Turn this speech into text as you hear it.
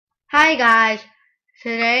Hi guys,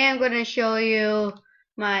 today I'm going to show you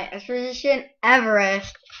my Expedition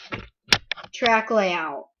EVerest track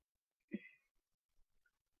layout.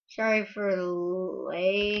 Sorry for the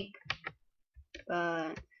lag,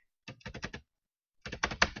 but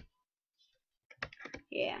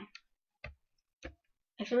yeah.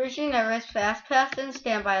 Expedition EVerest fast pass and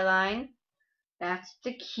standby line. That's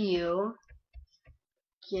the queue.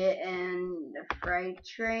 Get in the freight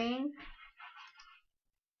train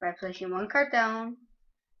by placing one cart down.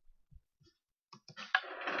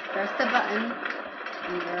 Press the button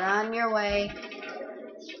and you're on your way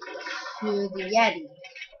to the Yeti.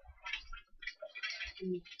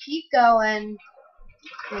 And you keep going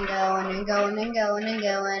and going and going and going and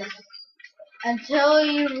going until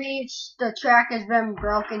you reach the track has been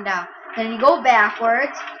broken down. Then you go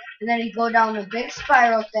backwards, and then you go down a big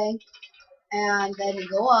spiral thing, and then you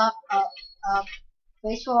go up, up, up,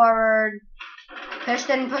 face forward,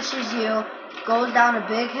 piston pushes you, goes down a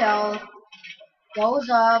big hill, goes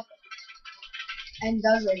up, and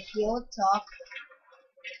does a heel tuck.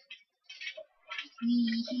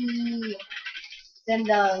 Then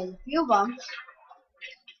does a few bumps,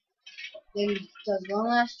 then does one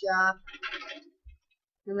last drop,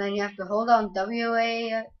 and then you have to hold on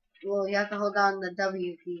you have to hold on the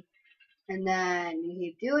W key, and then you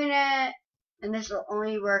keep doing it, and this will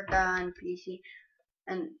only work on PC,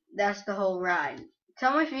 and that's the whole ride.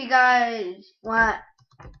 Tell me if you guys want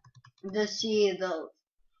to see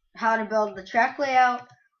how to build the track layout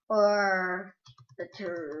or the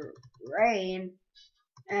terrain,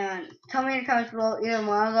 and tell me in the comments below either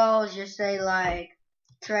one of those. Just say like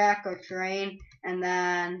track or terrain, and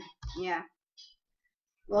then yeah,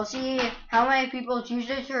 we'll see how many people choose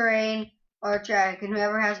the terrain or track, and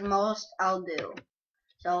whoever has the most, I'll do.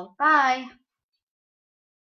 So bye.